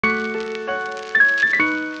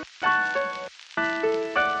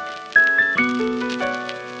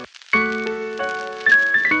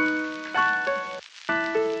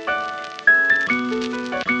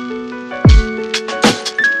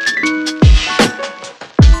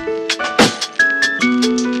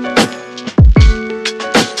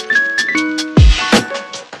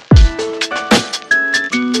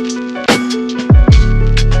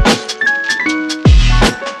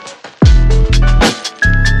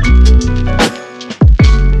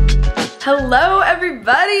Hello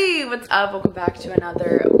everybody, what's up? Welcome back to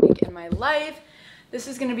another week in my life. This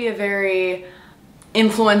is going to be a very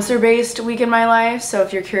influencer based week in my life, so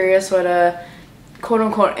if you're curious what a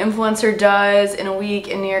quote-unquote influencer does in a week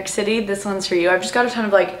in New York City, this one's for you. I've just got a ton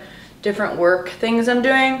of like different work things I'm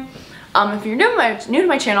doing. If you're new to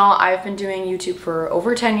my channel, I've been doing YouTube for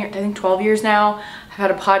over 10 years, I think 12 years now. I've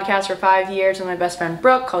had a podcast for 5 years with my best friend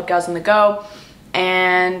Brooke called Gals on the Go,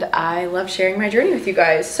 and I love sharing my journey with you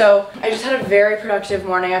guys. So I just had a very productive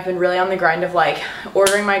morning. I've been really on the grind of like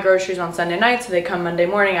ordering my groceries on Sunday night so they come Monday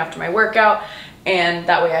morning after my workout, and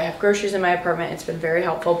that way I have groceries in my apartment. It's been very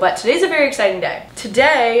helpful, but today's a very exciting day.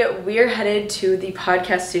 Today we are headed to the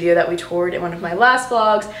podcast studio that we toured in one of my last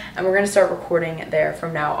vlogs, and we're gonna start recording there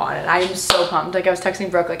from now on, and I am so pumped. Like I was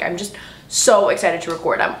texting Brooke, like I'm just so excited to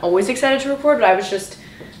record. I'm always excited to record, but I was just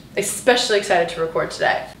especially excited to record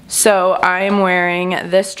today. So I am wearing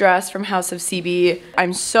this dress from House of CB.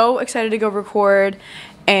 I'm so excited to go record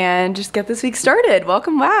and just get this week started.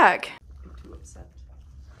 Welcome back.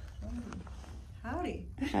 Howdy.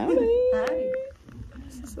 Howdy. Howdy.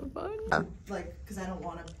 This is so fun. Like, because I don't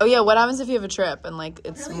want to. Oh yeah, what happens if you have a trip and like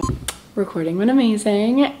it's Really? Recording went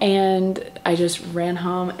amazing, and I just ran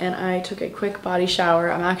home and I took a quick body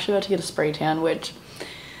shower. I'm actually about to get a spray tan, which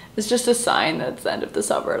is just a sign that it's the end of the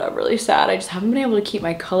summer and I'm really sad. I just haven't been able to keep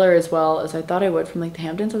my color as well as I thought I would from like the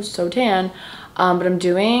Hamptons. I was so tan. But I'm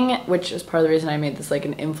doing, which is part of the reason I made this like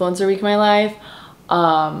an influencer week of my life,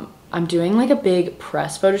 I'm doing like a big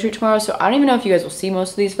press photo shoot tomorrow, so I don't even know if you guys will see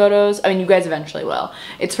most of these photos. I mean, you guys eventually will.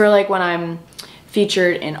 It's for like when I'm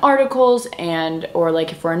featured in articles and or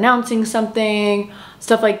like if we're announcing something,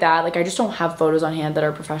 stuff like that. Like I just don't have photos on hand that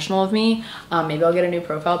are professional of me. Maybe I'll get a new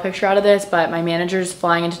profile picture out of this, but my manager's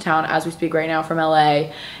flying into town as we speak right now from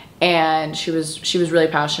LA, and she was really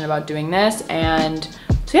passionate about doing this, and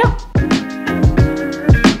so yeah.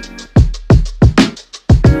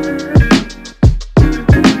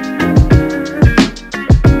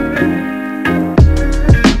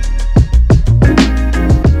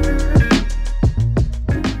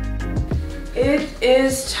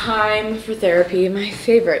 Time for therapy, my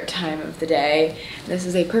favorite time of the day. This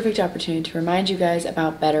is a perfect opportunity to remind you guys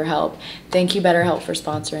about BetterHelp. Thank you, BetterHelp, for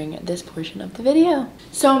sponsoring this portion of the video.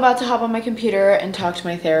 So I'm about to hop on my computer and talk to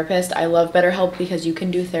my therapist. I love BetterHelp because you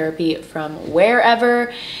can do therapy from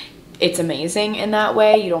wherever. It's amazing in that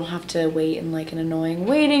way. You don't have to wait in like an annoying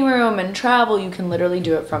waiting room and travel. You can literally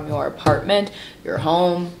do it from your apartment, your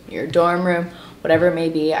home, your dorm room, whatever it may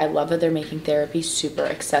be. I love that they're making therapy super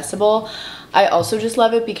accessible. I also just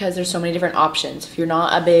love it because there's so many different options. If you're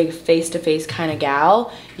not a big face-to-face kind of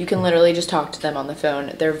gal, you can literally just talk to them on the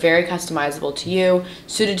phone. They're very customizable to you,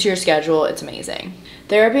 suited to your schedule. It's amazing.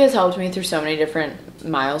 Therapy has helped me through so many different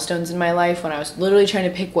milestones in my life when I was literally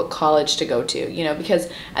trying to pick what college to go to, you know, because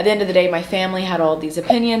at the end of the day, my family had all these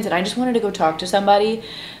opinions and I just wanted to go talk to somebody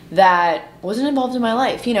that wasn't involved in my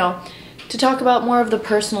life, you know, to talk about more of the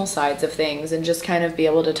personal sides of things and just kind of be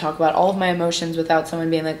able to talk about all of my emotions without someone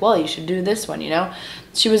being like, well, you should do this one, you know?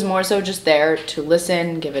 She was more so just there to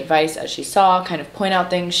listen, give advice as she saw, kind of point out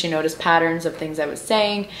things. She noticed patterns of things I was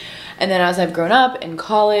saying. And then as I've grown up in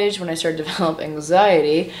college, when I started to develop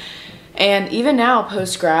anxiety, and even now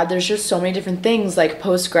post-grad, there's just so many different things. Like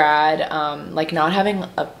post-grad, like not having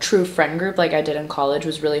a true friend group like I did in college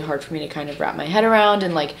was really hard for me to kind of wrap my head around,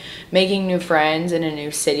 and like making new friends in a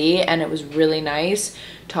new city. And it was really nice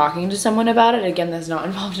talking to someone about it, again, that's not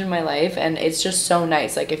involved in my life. And it's just so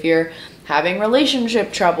nice. Like if you're having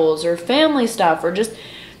relationship troubles or family stuff, or just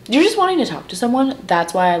you're just wanting to talk to someone,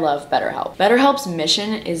 that's why I love BetterHelp. BetterHelp's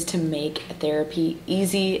mission is to make therapy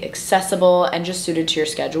easy, accessible, and just suited to your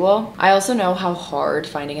schedule. I also know how hard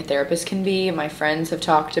finding a therapist can be. My friends have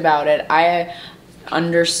talked about it. I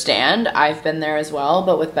understand, I've been there as well,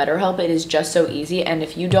 but with BetterHelp it is just so easy, and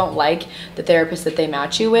if you don't like the therapist that they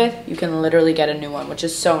match you with, you can literally get a new one, which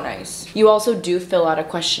is so nice. You also do fill out a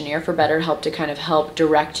questionnaire for BetterHelp to kind of help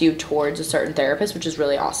direct you towards a certain therapist, which is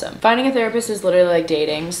really awesome. Finding a therapist is literally like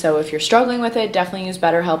dating, so if you're struggling with it, definitely use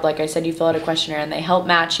BetterHelp. Like I said, you fill out a questionnaire and they help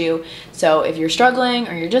match you. So if you're struggling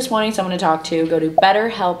or you're just wanting someone to talk to, go to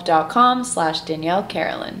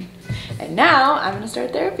betterhelp.com/DanielleCarolyn. And now I'm gonna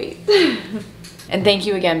start therapy. And thank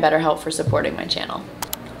you again, BetterHelp, for supporting my channel.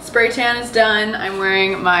 Spray tan is done. I'm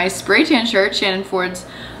wearing my spray tan shirt, Shannon Ford's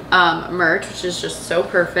merch, which is just so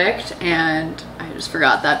perfect. And I just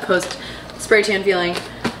forgot that post spray tan feeling.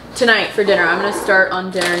 Tonight for dinner, I'm gonna start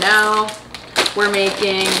on dinner now. We're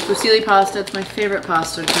making fusilli pasta. It's my favorite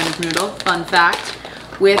pasta kind of noodle, fun fact,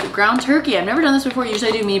 with ground turkey. I've never done this before.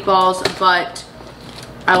 Usually I do meatballs, but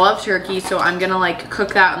I love turkey, so I'm gonna like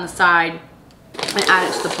cook that on the side and add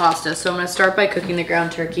it to the pasta. So I'm gonna start by cooking the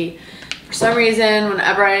ground turkey. For some reason,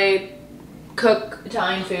 whenever I cook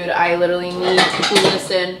Italian food, I literally need to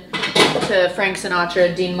listen to Frank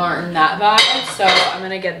Sinatra, Dean Martin, that vibe. So I'm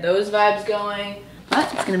gonna get those vibes going.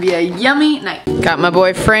 But it's gonna be a yummy night. Got my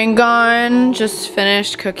boy Frank on, just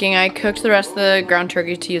finished cooking. I cooked the rest of the ground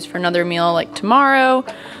turkey to use for another meal like tomorrow.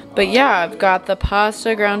 But yeah, I've got the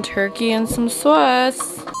pasta, ground turkey, and some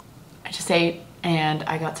sauce. I just ate and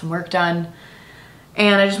I got some work done.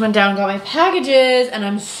 And I just went down and got my packages and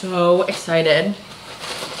I'm so excited.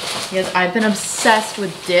 Because I've been obsessed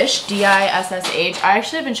with Dish, D-I-S-S-H. I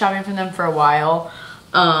actually have been shopping from them for a while.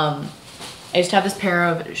 I used to have this pair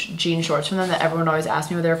of jean shorts from them that everyone would always ask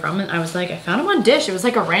me where they're from. And I was like, I found them on Dish. It was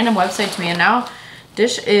like a random website to me. And now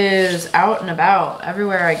Dish is out and about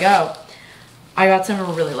everywhere I go. I got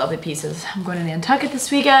some really lovely pieces. I'm going to Nantucket this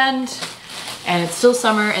weekend. And it's still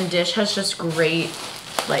summer. And Dish has just great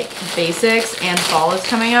like basics. And fall is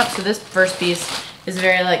coming up. So this first piece is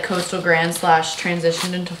very like coastal grand /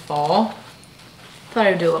 transitioned into fall. Thought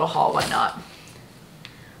I would do a little haul, why not?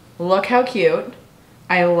 Look how cute.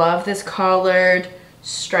 I love this collared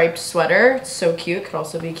striped sweater. It's so cute. Could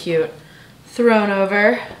also be cute thrown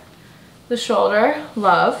over the shoulder.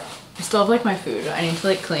 Love. I still have like my food. I need to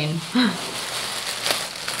like clean.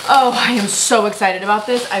 Oh, I am so excited about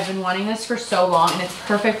this. I've been wanting this for so long and it's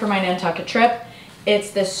perfect for my Nantucket trip.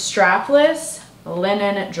 It's this strapless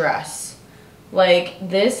linen dress. Like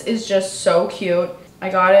this is just so cute. I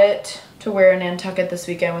got it to wear in Nantucket this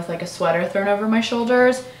weekend with like a sweater thrown over my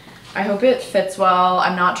shoulders. I hope it fits well.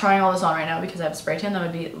 I'm not trying all this on right now because I have a spray tan. That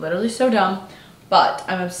would be literally so dumb. But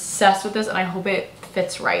I'm obsessed with this and I hope it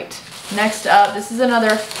fits right. Next up, this is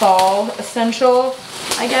another fall essential,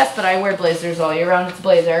 I guess, but I wear blazers all year round. It's a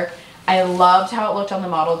blazer. I loved how it looked on the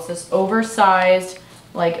model. It's this oversized,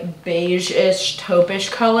 like beige-ish, taupe-ish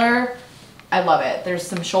color. I love it. There's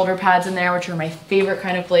some shoulder pads in there, which are my favorite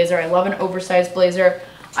kind of blazer. I love an oversized blazer.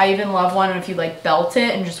 I even love one if you like belt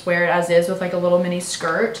it and just wear it as is with like a little mini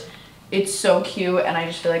skirt. It's so cute and I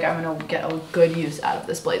just feel like I'm gonna get a good use out of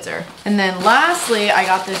this blazer. And then lastly, I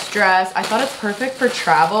got this dress. I thought it's perfect for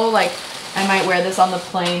travel. Like I might wear this on the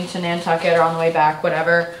plane to Nantucket or on the way back,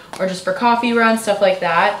 whatever, or just for coffee runs, stuff like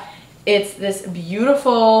that. It's this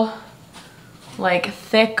beautiful, like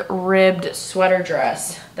thick ribbed sweater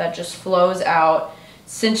dress that just flows out,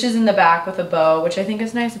 cinches in the back with a bow, which I think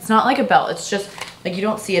is nice. It's not like a belt. It's just like you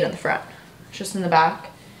don't see it in the front. It's just in the back.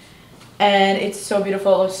 And it's so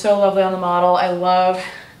beautiful. It looks so lovely on the model. I love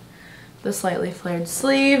the slightly flared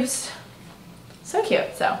sleeves. So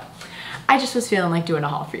cute. So I just was feeling like doing a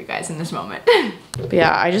haul for you guys in this moment. But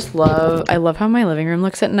yeah, I love how my living room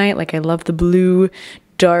looks at night. Like I love the blue,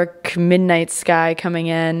 dark midnight sky coming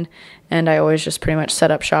in. And I always just pretty much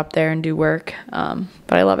set up shop there and do work.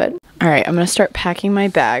 But I love it. All right, I'm gonna start packing my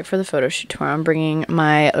bag for the photo shoot tomorrow. I'm bringing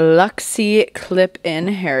my Luxie clip-in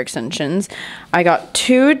hair extensions. I got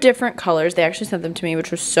 2 different colors. They actually sent them to me, which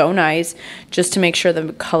was so nice, just to make sure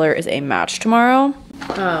the color is a match tomorrow.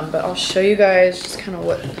 But I'll show you guys just kind of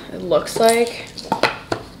what it looks like.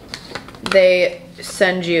 They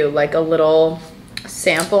send you like a little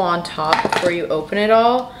sample on top before you open it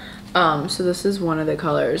all. So this is one of the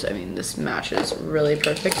colors. I mean, this matches really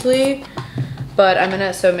perfectly.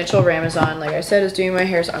 But so Mitchell Ramazan, like I said, is doing my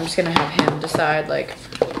hair, so I'm just gonna have him decide like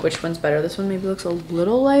which one's better. This one maybe looks a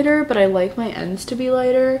little lighter, but I like my ends to be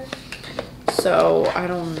lighter. So I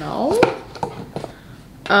don't know.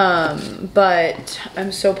 But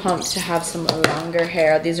I'm so pumped to have some longer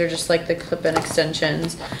hair. These are just like the clip-in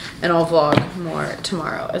extensions, and I'll vlog more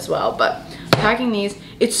tomorrow as well. But packing these,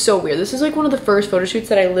 it's so weird. This is like one of the first photo shoots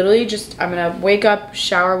that I literally I'm gonna wake up,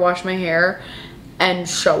 shower, wash my hair, and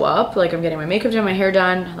show up. Like I'm getting my makeup done, my hair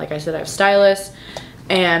done. Like I said, I have stylists,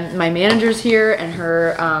 and my manager's here, and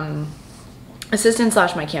her assistant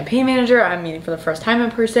 / my campaign manager I'm meeting for the first time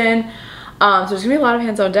in person. So there's gonna be a lot of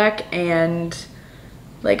hands on deck, and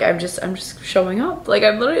like I'm just showing up. Like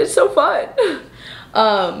I'm literally, it's so fun.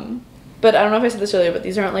 But I don't know if I said this earlier, but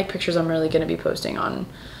these aren't like pictures I'm really gonna be posting on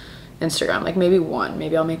Instagram. Like maybe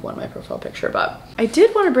I'll make one my profile picture. But I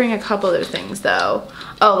did want to bring a couple other things though.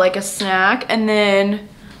 Oh, like a snack and then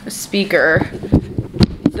a speaker.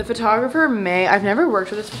 The photographer I've never worked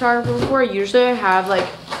with this photographer before. Usually I have like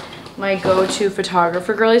my go-to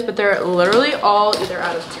photographer girlies, but they're literally all either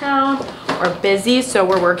out of town or busy. So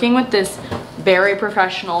we're working with this very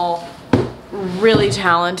professional, really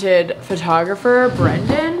talented photographer,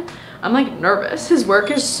 Brendan. I'm like nervous. His work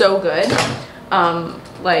is so good.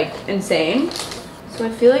 Like insane. So I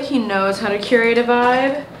feel like he knows how to curate a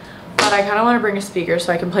vibe, but I kind of want to bring a speaker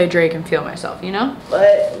so I can play Drake and feel myself, you know?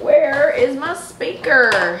 But where is my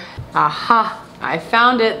speaker? Aha, I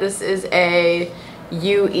found it. This is a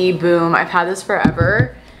UE Boom. I've had this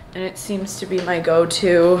forever and it seems to be my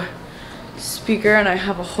go-to speaker, and I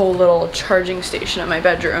have a whole little charging station in my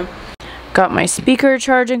bedroom. Got my speaker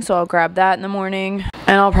charging, so I'll grab that in the morning.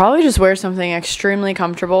 And I'll probably just wear something extremely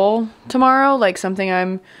comfortable tomorrow, like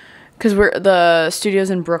something because the studio's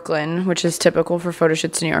in Brooklyn, which is typical for photo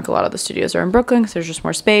shoots in New York. A lot of the studios are in Brooklyn because there's just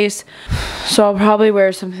more space. So I'll probably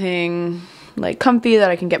wear something like comfy that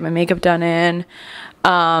I can get my makeup done in.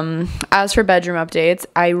 As for bedroom updates,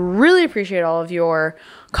 I really appreciate all of your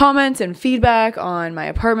comments and feedback on my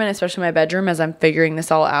apartment, especially my bedroom, as I'm figuring this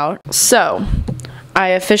all out. So I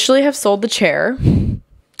officially have sold the chair,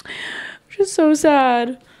 which is so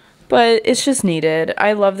sad, but it's just needed.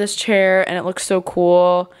 I love this chair and it looks so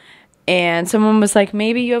cool. And someone was like,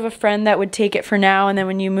 maybe you have a friend that would take it for now, and then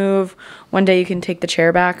when you move one day you can take the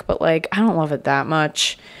chair back. But like, I don't love it that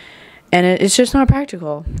much, and it's just not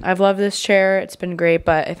practical. I've loved this chair, it's been great,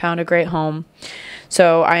 but I found a great home.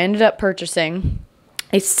 So I ended up purchasing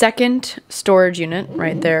a second storage unit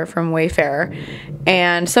right there from Wayfair.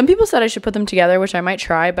 And some people said I should put them together, which I might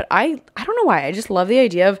try, but I don't know why. I just love the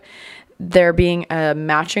idea of there being a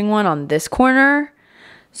matching one on this corner.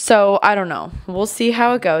 So I don't know. We'll see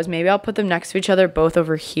how it goes. Maybe I'll put them next to each other, both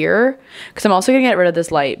over here, because I'm also going to get rid of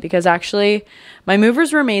this light, because actually my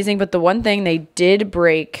movers were amazing, but the one thing, they did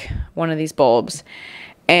break one of these bulbs.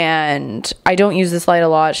 And I don't use this light a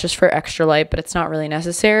lot. It's just for extra light, but it's not really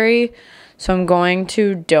necessary. So I'm going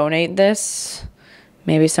to donate this.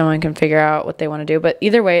 Maybe someone can figure out what they want to do. But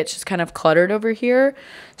either way, it's just kind of cluttered over here.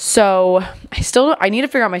 So I need to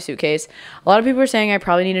figure out my suitcase. A lot of people are saying I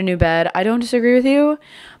probably need a new bed. I don't disagree with you,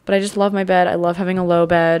 but I just love my bed. I love having a low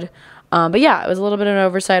bed. But yeah, it was a little bit of an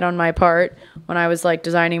oversight on my part when I was like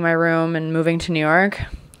designing my room and moving to New York.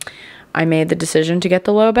 I made the decision to get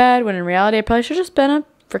the low bed, when in reality I probably should have just been a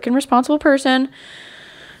freaking responsible person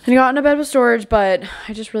and gotten a bed with storage. But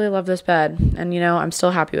I just really love this bed, and you know, I'm still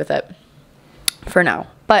happy with it for now.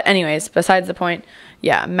 But anyways, besides the point,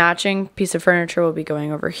 yeah, matching piece of furniture will be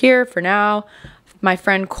going over here for now. My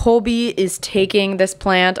friend Colby is taking this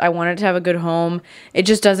plant. I wanted to have a good home. It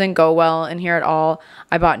just doesn't go well in here at all.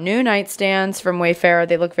 I bought new nightstands from Wayfair.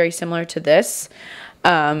 They look very similar to this.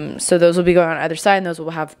 So those will be going on either side, and those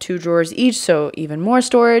will have 2 drawers each, so even more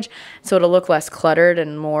storage. So it'll look less cluttered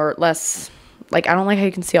and less, like, I don't like how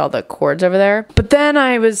you can see all the cords over there. But then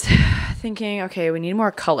I was thinking, okay, we need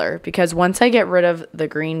more color, because once I get rid of the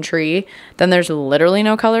green tree, then there's literally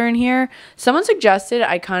no color in here. Someone suggested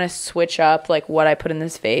I kind of switch up like what I put in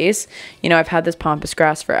this vase. You know, I've had this pampas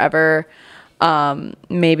grass forever.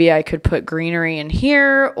 Maybe I could put greenery in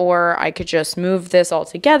here, or I could just move this all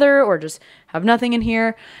together, or just have nothing in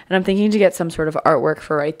here. And I'm thinking to get some sort of artwork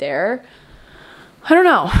for right there. I don't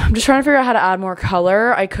know. I'm just trying to figure out how to add more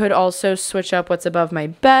color. I could also switch up what's above my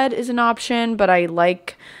bed is an option, but I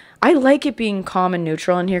like it being calm and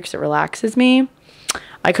neutral in here because it relaxes me.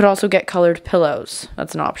 I could also get colored pillows.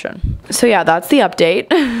 That's an option. So yeah, that's the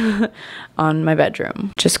update on my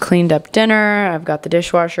bedroom. Just cleaned up dinner. I've got the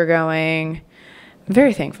dishwasher going. I'm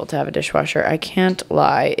very thankful to have a dishwasher. I can't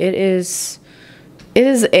lie. It is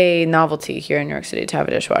a novelty here in New York City to have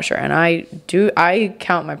a dishwasher, and I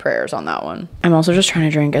count my prayers on that one. I'm also just trying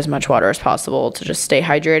to drink as much water as possible to just stay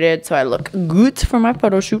hydrated so I look good for my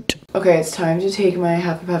photo shoot. Okay, it's time to take my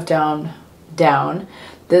Happy Puff down.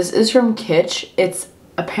 This is from Kitsch. It's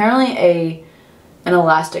apparently an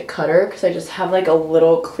elastic cutter, because I just have like a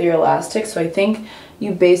little clear elastic, so I think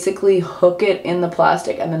you basically hook it in the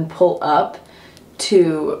plastic and then pull up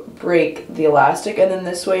to break the elastic, and then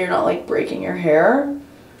this way you're not like breaking your hair.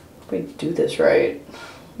 If I do this right.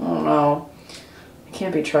 I don't know. I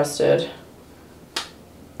can't be trusted.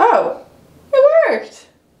 Oh, it worked.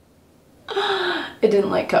 It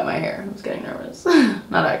didn't like cut my hair. I was getting nervous.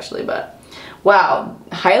 Not actually, but wow.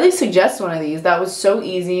 Highly suggest one of these. That was so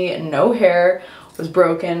easy, and no hair was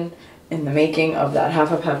broken in the making of that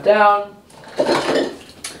Half Up, Half Down.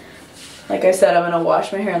 Like I said, I'm going to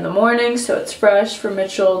wash my hair in the morning so it's fresh for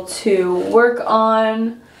Mitchell to work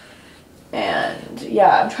on. And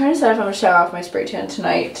yeah, I'm trying to decide if I'm going to shower off my spray tan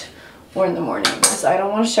tonight or in the morning, because I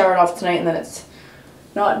don't want to shower it off tonight and then it's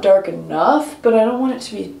not dark enough, but I don't want it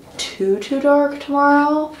to be too dark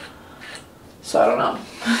tomorrow. So I don't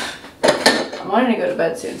know. I'm wanting to go to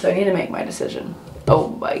bed soon, so I need to make my decision. Oh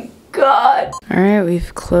my god. Alright,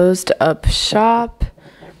 we've closed up shop.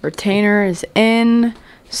 Retainer is in.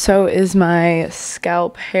 So is my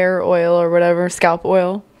scalp hair oil or whatever, scalp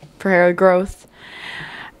oil for hair growth.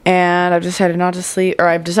 And I've decided not to sleep, or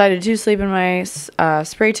I've decided to sleep in my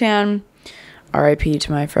spray tan. RIP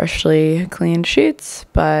to my freshly cleaned sheets,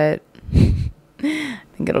 but I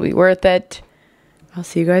think it'll be worth it. I'll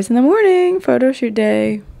see you guys in the morning, photo shoot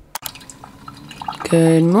day.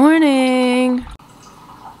 Good morning.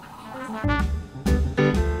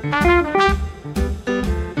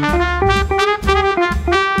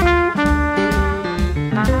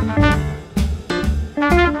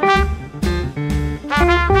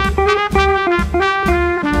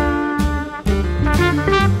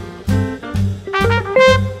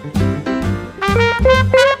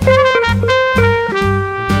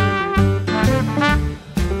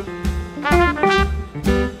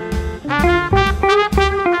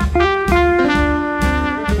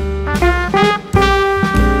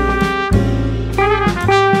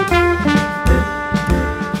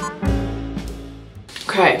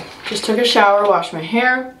 Okay, just took a shower, washed my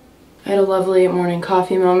hair. I had a lovely morning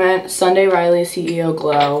coffee moment. Sunday Riley CEO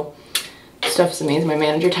glow. Stuff's amazing. My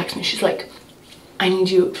manager texted me. She's like, I need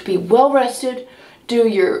you to be well rested, do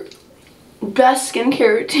your best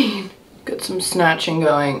skincare routine, get some snatching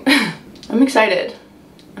going. I'm excited.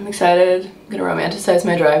 I'm excited. I'm gonna romanticize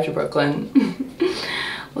my drive to Brooklyn.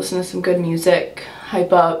 Listen to some good music,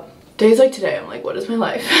 hype up. Days like today, I'm like, what is my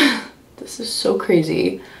life? This is so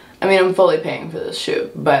crazy. I mean, I'm fully paying for this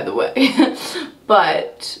shoot, by the way.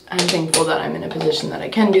 But I'm thankful that I'm in a position that I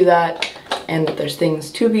can do that and that there's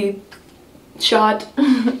things to be shot.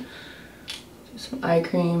 Some eye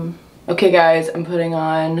cream. Okay guys, I'm putting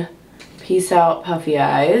on Peace Out Puffy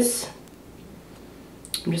Eyes.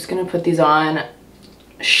 I'm just gonna put these on.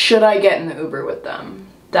 Should I get in the Uber with them?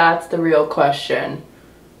 That's the real question.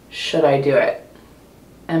 Should I do it?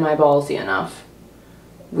 Am I ballsy enough?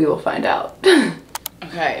 We will find out.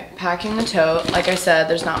 Okay, packing the tote. Like I said,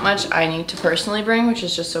 there's not much I need to personally bring, which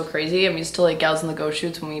is just so crazy. I'm used to like gals in the go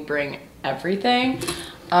shoots when we bring everything.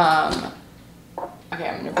 Okay,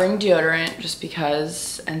 I'm gonna bring deodorant just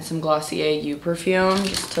because, and some Glossier You perfume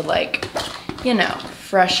just to like, you know,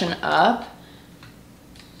 freshen up.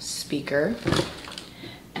 Speaker.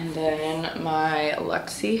 And then my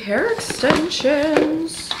Lexi hair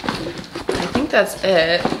extensions. I think that's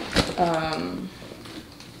it. I'm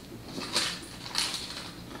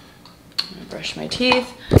gonna brush my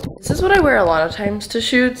teeth. This is what I wear a lot of times to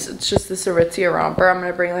shoots. It's just this Aritzia romper. I'm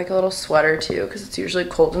gonna bring like a little sweater too because it's usually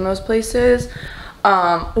cold in those places.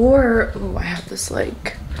 Ooh, I have this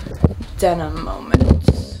like denim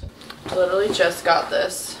moment. I literally just got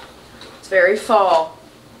this. It's very fall.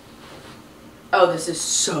 Oh, this is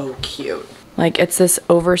so cute. Like, it's this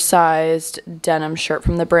oversized denim shirt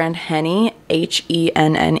from the brand Henny,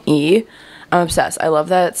 H-E-N-N-E. I'm obsessed. I love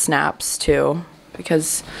that it snaps too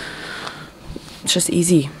because it's just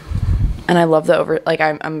easy. And I love the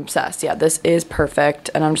I'm obsessed. Yeah, this is perfect.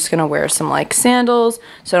 And I'm just gonna wear some like sandals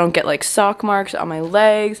so I don't get like sock marks on my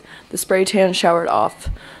legs. The spray tan showered off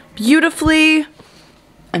beautifully.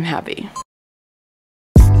 I'm happy.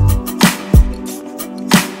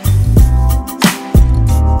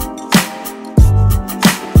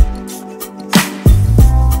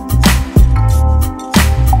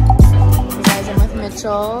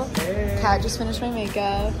 Kat just finished my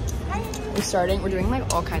makeup. We're doing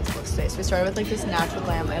like all kinds of looks today. So we started with like this natural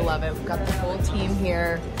glam. I love it. We've got the whole team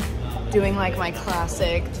here doing like my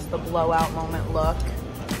classic, just the blowout moment look.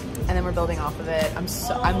 And then we're building off of it. I'm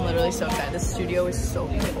literally so excited. This studio is so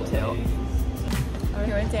beautiful too. We're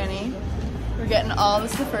here with Danny. We're getting all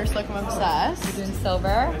this is the first look. I'm obsessed. We're doing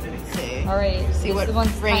silver. Let's see. All right. See what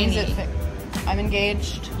range it fit. I'm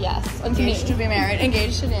engaged. Yes. Engaged to be married.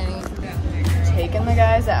 Engaged to Danny. Taking the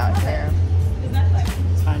guys out here.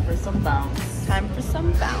 Time for some bounce. Time for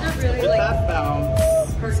some bounce. Really like that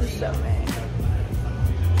bounce. This is so me.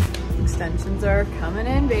 Extensions are coming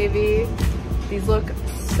in, baby. These look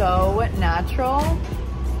so natural.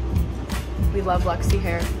 We love Lexi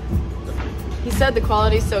hair. He said the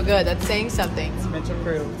quality's so good. That's saying something. It's Mitch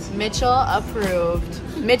approved. Mitchell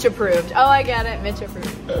approved. Mitch approved. Oh, I get it. Mitch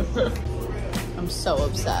approved. I'm so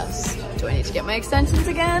obsessed. Do I need to get my extensions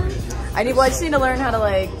again? I just need to learn how to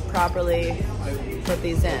like properly put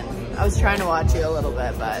these in. I was trying to watch you a little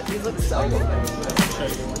bit, but these look so good.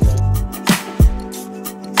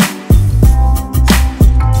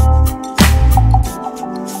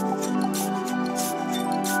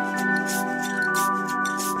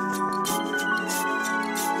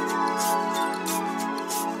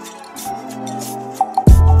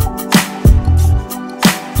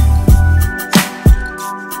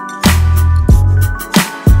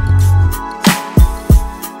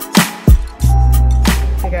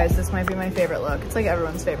 This might be my favorite look. It's like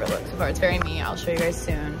everyone's favorite look so far. It's very me. I'll show you guys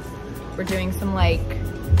soon. We're doing some like,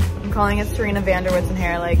 I'm calling it Serena Vanderwoodson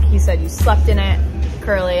hair. Like he said, you slept in it.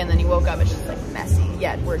 curly, and then you woke up, it's just like messy.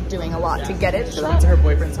 Yet we're doing a lot to get it. She went to her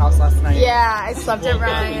boyfriend's house last night. Yeah, I slept at Came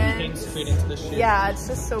Ryan's. straight into the shit. Yeah, it's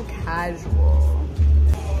just so casual.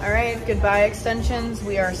 All right, goodbye extensions.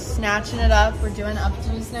 We are snatching it up. We're doing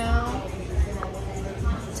updos now.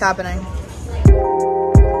 It's happening.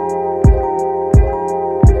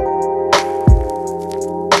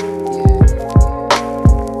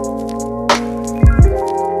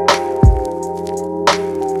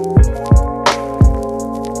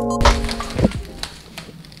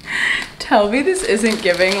 Tell me this isn't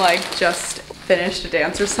giving like just finished a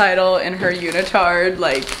dance recital in her unitard.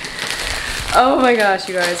 Like, oh my gosh,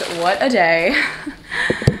 you guys, what a day.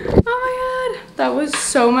 Oh my god, that was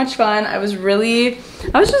so much fun. I was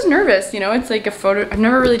just nervous, you know. It's like a photo, I've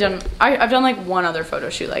never really done, I've done like one other photo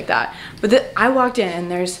shoot like that, but I walked in and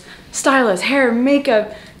there's stylists, hair,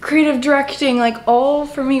 makeup, creative directing, like all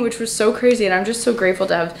for me, which was so crazy. And I'm just so grateful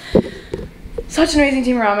to have such an amazing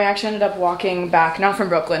team around me. I actually ended up walking back, not from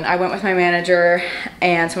Brooklyn. I went with my manager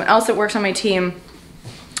and someone else that works on my team.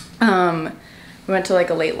 We went to like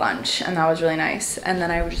a late lunch and that was really nice. And then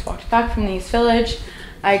I just walked back from the East Village.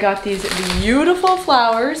 I got these beautiful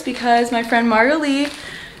flowers because my friend Margot Lee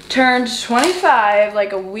turned 25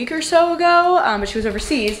 like a week or so ago, but she was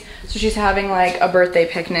overseas. So she's having like a birthday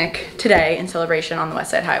picnic today in celebration on the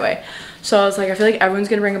West Side Highway. So I was like, I feel like everyone's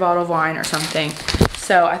gonna bring a bottle of wine or something.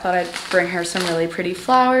 So I thought I'd bring her some really pretty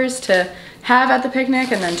flowers to have at the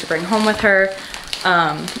picnic and then to bring home with her.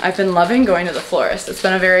 I've been loving going to the florist. It's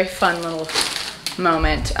been a very fun little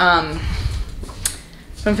moment.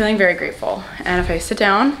 So I'm feeling very grateful. And if I sit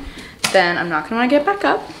down, then I'm not gonna wanna get back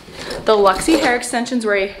up. The Luxie hair extensions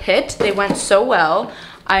were a hit. They went so well.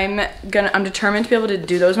 I'm determined to be able to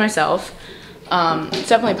do those myself. It's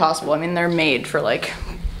definitely possible. I mean, they're made for like,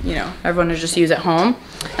 you know, everyone to just use at home.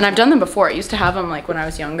 And I've done them before. I used to have them like when I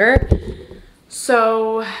was younger.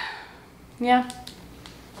 So yeah,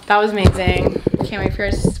 that was amazing. Can't wait for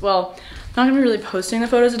yours. Well, I'm not gonna be really posting the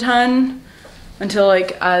photos a ton until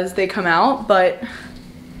like as they come out, but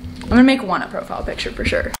I'm gonna make one a profile picture for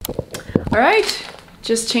sure. All right,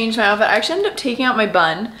 just changed my outfit. I actually ended up taking out my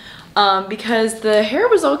bun because the hair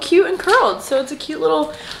was all cute and curled. So it's a cute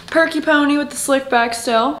little perky pony with the slick back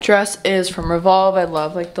still. Dress is from Revolve. I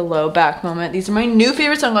love like the low back moment. These are my new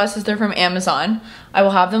favorite sunglasses. They're from Amazon. I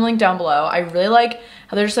will have them linked down below. I really like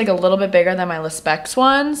how they're just like a little bit bigger than my Le Specs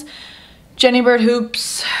ones. Jenny Bird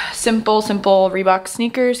hoops, simple Reebok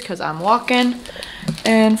sneakers because I'm walking.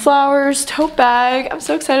 And flowers, tote bag. I'm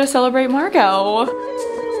so excited to celebrate Margot.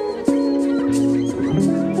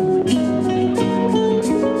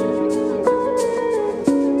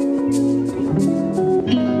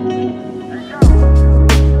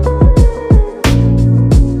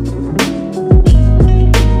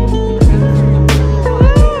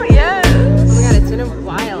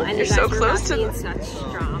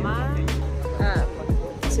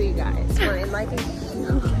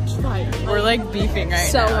 We're like beefing right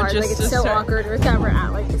so now. So hard, just like it's so awkward that we're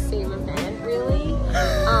at like the same event, really.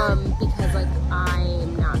 Because like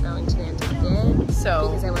I'm not going to Nantucket, so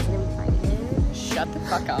because I wasn't invited. Shut the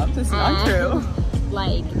fuck up. This is not true.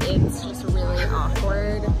 Like it's just really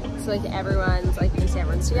awkward. So like everyone's like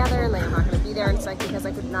everyone's together, and like I'm not gonna be there. And it's like because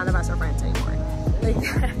like none of us are friends anymore. Like,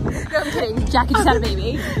 no, I'm kidding. Jackie just had a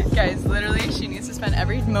baby. Guys, literally, she needs to spend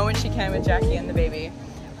every moment she can with Jackie and the baby.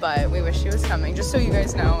 But we wish she was coming, just so you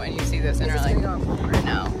guys know and you see this and are like, no.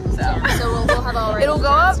 So, yeah, so we'll have already. It'll go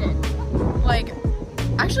up, like,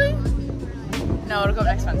 actually, no, it'll go up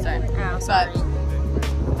next Wednesday. Oh, sorry.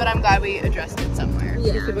 But I'm glad we addressed it somewhere.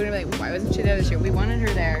 Yeah. Because people are gonna be like, why wasn't she there this year? We wanted her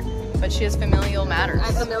there, but she has familial matters.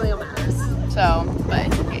 Familial matters. So, but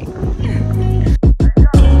it's okay.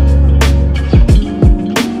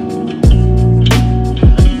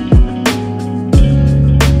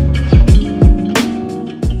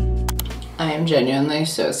 Genuinely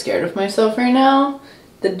so scared of myself right now.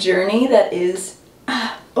 The journey that is,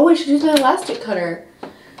 oh, I should use my elastic cutter.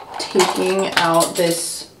 Taking out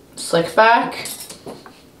this slick back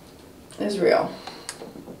is real.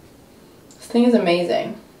 This thing is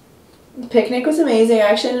amazing. The picnic was amazing. I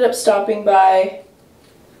actually ended up stopping by,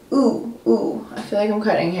 ooh, I feel like I'm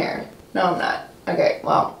cutting hair. No, I'm not. Okay,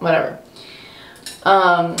 well, whatever.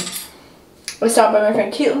 I stopped by my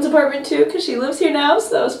friend Caitlin's apartment too because she lives here now,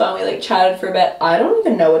 so that was fun. We like chatted for a bit. I don't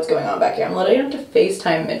even know what's going on back here. I'm literally gonna have to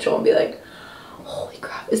FaceTime Mitchell and be like, holy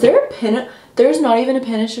crap, is there a pin? There's not even a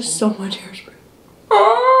pin, it's just so much hairspray.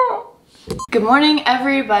 Ah! Good morning,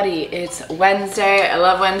 everybody. It's Wednesday. I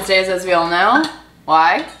love Wednesdays, as we all know.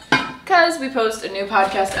 Why? Because we post a new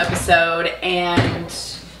podcast episode and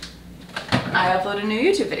I upload a new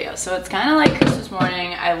YouTube video. So it's kind of like Christmas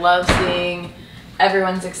morning. I love seeing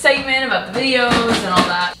everyone's excitement about the videos and all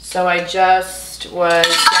that. So I just was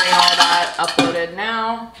getting all that uploaded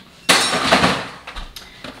now.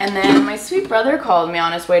 And then my sweet brother called me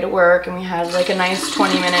on his way to work and we had like a nice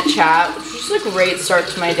 20-minute chat, which was just a great start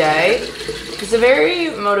to my day. He's a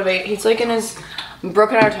very he's like in his,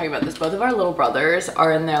 Brooke and I were talking about this, both of our little brothers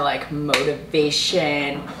are in their like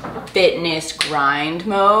motivation, fitness, grind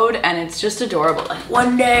mode, and it's just adorable. Like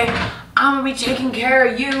one day I'm gonna be taking care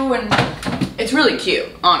of you, and it's really cute,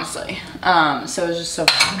 honestly. So it was just so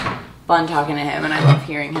fun talking to him, and I love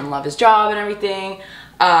hearing him love his job and everything.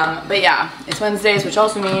 But yeah, it's Wednesdays, which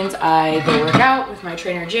also means I go work out with my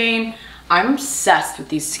trainer Jane. I'm obsessed with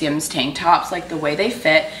these Skims tank tops, like the way they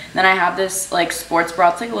fit. And then I have this like sports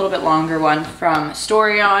bra, it's like a little bit longer one from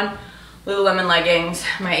Storyon, Lululemon leggings,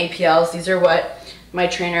 my APLs. These are what my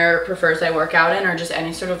trainer prefers I work out in, or just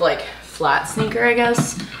any sort of like flat sneaker, I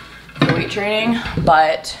guess, for weight training.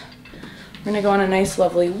 But we're gonna go on a nice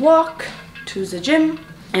lovely walk to the gym,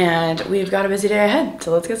 and we've got a busy day ahead,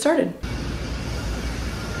 so let's get started.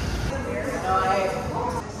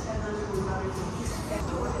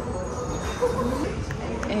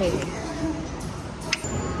 Hey.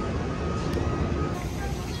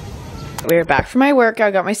 We're back from my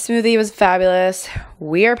workout. Got my smoothie. It was fabulous.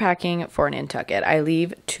 We are packing for Nantucket. I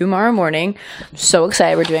leave tomorrow morning. I'm so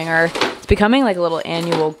excited. We're doing it's becoming like a little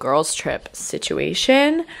annual girls trip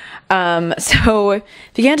situation. So if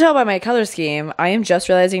you can't tell by my color scheme, I am just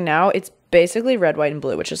realizing now it's basically red, white, and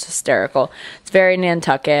blue, which is hysterical. It's very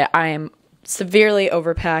Nantucket. I am severely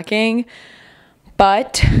overpacking,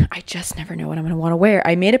 but I just never know what I'm going to want to wear.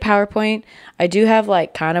 I made a PowerPoint. I do have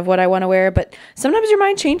like kind of what I want to wear, but sometimes your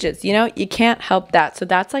mind changes, you know, you can't help that. So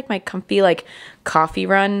that's like my comfy, like coffee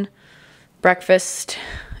run, breakfast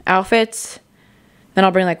outfits. Then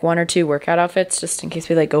I'll bring like 1 or 2 workout outfits just in case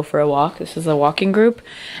we like go for a walk. This is a walking group.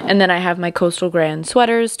 And then I have my Coastal Grand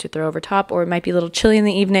sweaters to throw over top, or it might be a little chilly in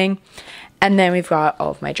the evening. And then we've got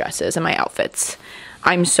all of my dresses and my outfits.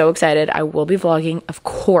 I'm so excited. I will be vlogging, of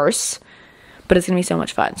course, but it's gonna be so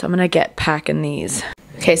much fun. So I'm gonna get packing these.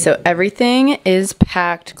 Okay, so everything is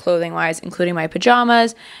packed clothing-wise, including my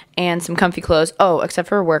pajamas and some comfy clothes. Oh, except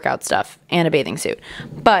for workout stuff and a bathing suit.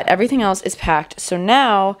 But everything else is packed. So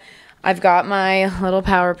now I've got my little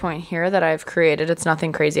PowerPoint here that I've created. It's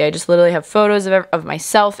nothing crazy. I just literally have photos of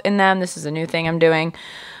myself in them. This is a new thing I'm doing.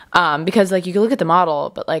 Because like you can look at the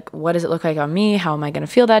model, but like what does it look like on me? How am I gonna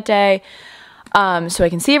feel that day? So I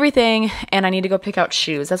can see everything, and I need to go pick out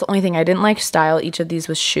shoes. That's the only thing. I didn't like style each of these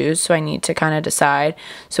with shoes, so I need to kind of decide.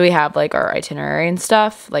 So we have like our itinerary and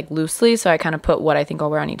stuff like loosely, so I kind of put what I think I'll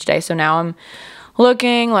wear on each day. So now I'm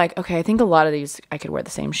looking like, okay, I think a lot of these I could wear the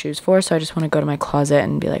same shoes for, so I just want to go to my closet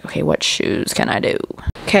and be like, okay, what shoes can I do?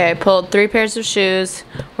 Okay, I pulled 3 pairs of shoes,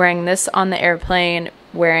 wearing this on the airplane,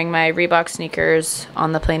 wearing my Reebok sneakers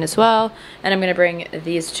on the plane as well, and I'm gonna bring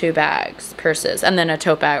these 2 purses, and then a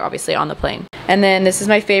tote bag obviously on the plane. And then this is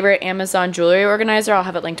my favorite Amazon jewelry organizer. I'll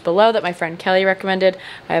have it linked below, that my friend Kelly recommended.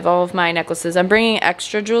 I have all of my necklaces. I'm bringing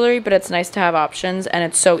extra jewelry, but it's nice to have options, and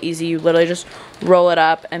it's so easy. You literally just roll it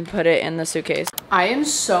up and put it in the suitcase. I am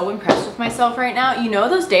so impressed with myself right now. You know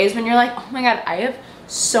those days when you're like, oh my god, I have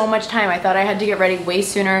so much time. I thought I had to get ready way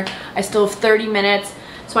sooner. I still have 30 minutes.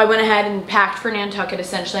 So I went ahead and packed for Nantucket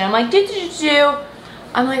essentially. I'm like,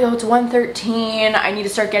 I'm like, oh, it's 1:13. I need to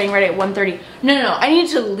start getting ready at 1:30. No, I need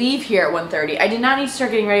to leave here at 1:30. I did not need to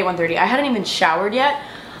start getting ready at 1:30. I hadn't even showered yet.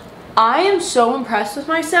 I am so impressed with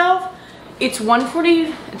myself. It's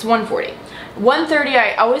 1:40. It's 1:40. 1:30,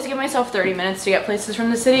 I always give myself 30 minutes to get places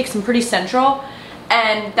from the city because I'm pretty central.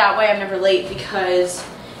 And that way I'm never late because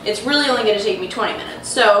it's really only going to take me 20 minutes.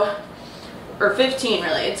 So, or 15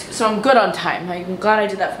 really. So I'm good on time. I'm glad I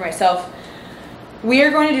did that for myself. We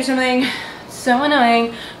are going to do something so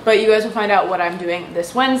annoying, but you guys will find out what I'm doing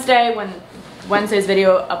this Wednesday. When Wednesday's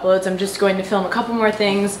video uploads, I'm just going to film a couple more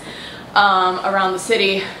things around the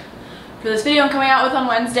city for this video I'm coming out with on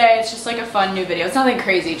Wednesday. It's just like a fun new video. It's nothing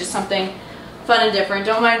crazy, just something fun and different.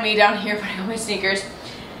 Don't mind me down here putting on my sneakers.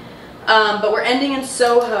 But we're ending in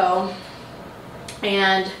Soho,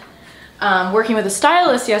 and working with a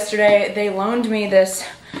stylist yesterday, they loaned me this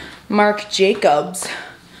Marc Jacobs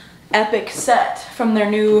epic set from their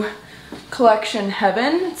new collection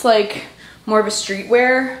Heaven. It's like more of a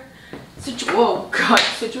streetwear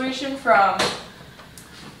situation from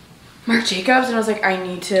Marc Jacobs, and I was like, I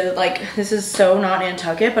need to, like, this is so not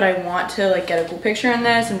Nantucket, but I want to like get a cool picture in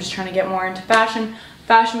this. I'm just trying to get more into fashion.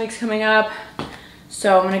 Fashion week's coming up,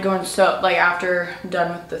 so I'm gonna go and like after I'm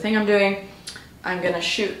done with the thing I'm doing, I'm gonna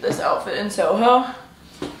shoot this outfit in Soho.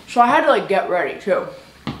 So I had to like get ready too,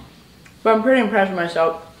 but I'm pretty impressed with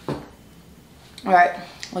myself. All right,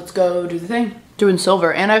 let's go do the thing. doing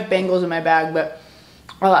silver, and I have bangles in my bag, but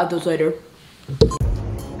I'll add those later.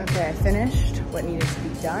 Okay, I finished what needed to be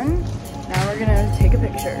done. Now we're gonna take a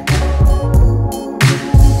picture.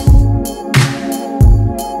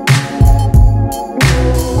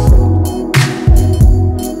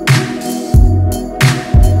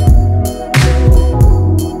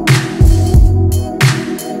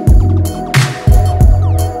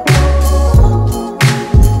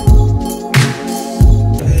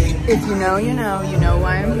 If you know, you know, you know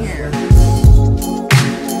why I'm here.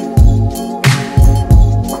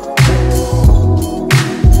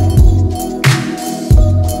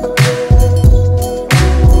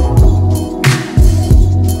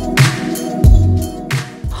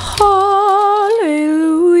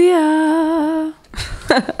 Hallelujah.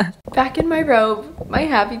 Back in my robe, my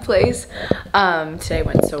happy place. Today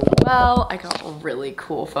went so well. I got really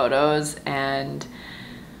cool photos and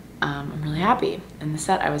I'm really happy. And the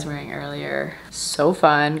set I was wearing earlier, so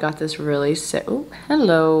fun. Got this really oh,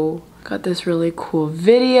 hello. Got this really cool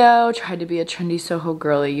video. Tried to be a trendy Soho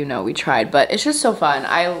girly, you know we tried, but it's just so fun.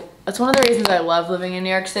 That's one of the reasons I love living in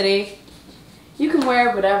New York City. You can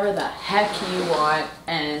wear whatever the heck you want,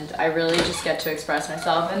 and I really just get to express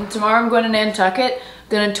myself. And tomorrow I'm going to Nantucket. I'm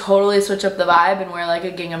gonna totally switch up the vibe and wear like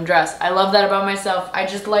a gingham dress. I love that about myself. I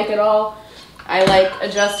just like it all. I like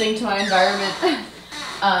adjusting to my environment.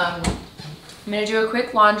 I'm gonna do a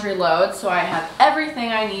quick laundry load so I have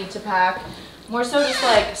everything I need to pack. More so just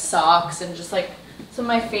like socks and just like some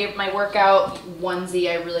of my workout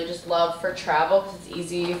onesie I really just love for travel because it's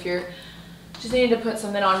easy if you're just needing to put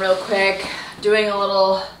something on real quick.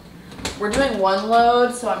 We're doing one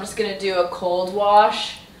load, so I'm just gonna do a cold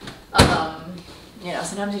wash. You know,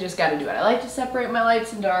 sometimes you just gotta do it. I like to separate my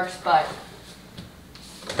lights and darks, but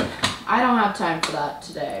I don't have time for that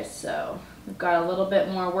today, so we've got a little bit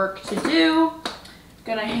more work to do.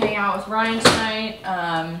 Gonna hang out with Ryan tonight.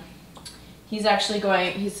 He's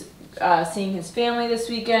seeing his family this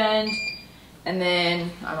weekend, and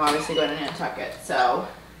then I'm obviously going to Nantucket, so.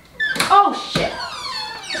 Oh shit.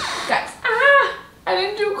 Guys, I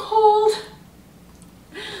didn't do cold.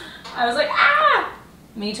 I was like,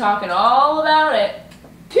 me talking all about it.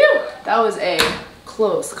 Phew, that was a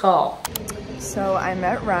close call. So I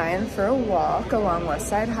met Ryan for a walk along West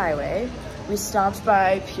Side Highway. We stopped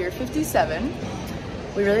by Pier 57.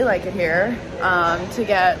 We really like it here to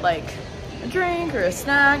get like a drink or a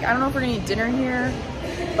snack. I don't know if we're gonna eat dinner here,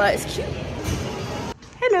 but it's cute.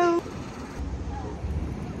 Hello.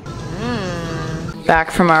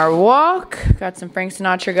 Back from our walk, got some Frank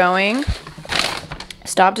Sinatra going.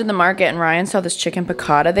 Stopped at the market and Ryan saw this chicken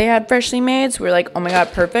piccata they had freshly made. So we were like, oh my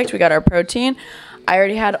God, perfect. We got our protein. I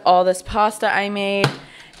already had all this pasta I made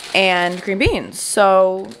and green beans.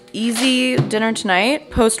 So easy dinner tonight.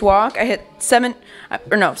 Post walk, I hit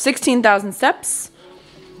 16,000 steps.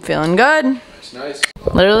 Feeling good. That's nice.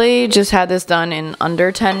 Literally just had this done in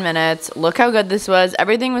under 10 minutes. Look how good this was.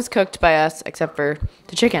 Everything was cooked by us except for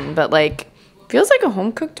the chicken, but like, feels like a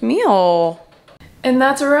home cooked meal. And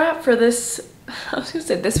that's a wrap for this. I was gonna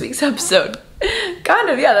say this week's episode. Kind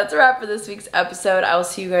of, yeah, that's a wrap for this week's episode. I will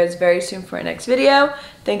see you guys very soon for our next video.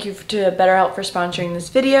 Thank you to BetterHelp for sponsoring this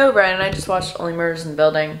video. Ryan and I just watched Only Murders in the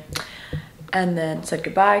Building and then said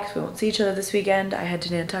goodbye because we won't see each other this weekend. I head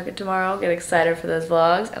to Nantucket tomorrow. Get excited for those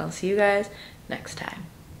vlogs, and I'll see you guys next time.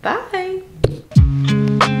 Bye.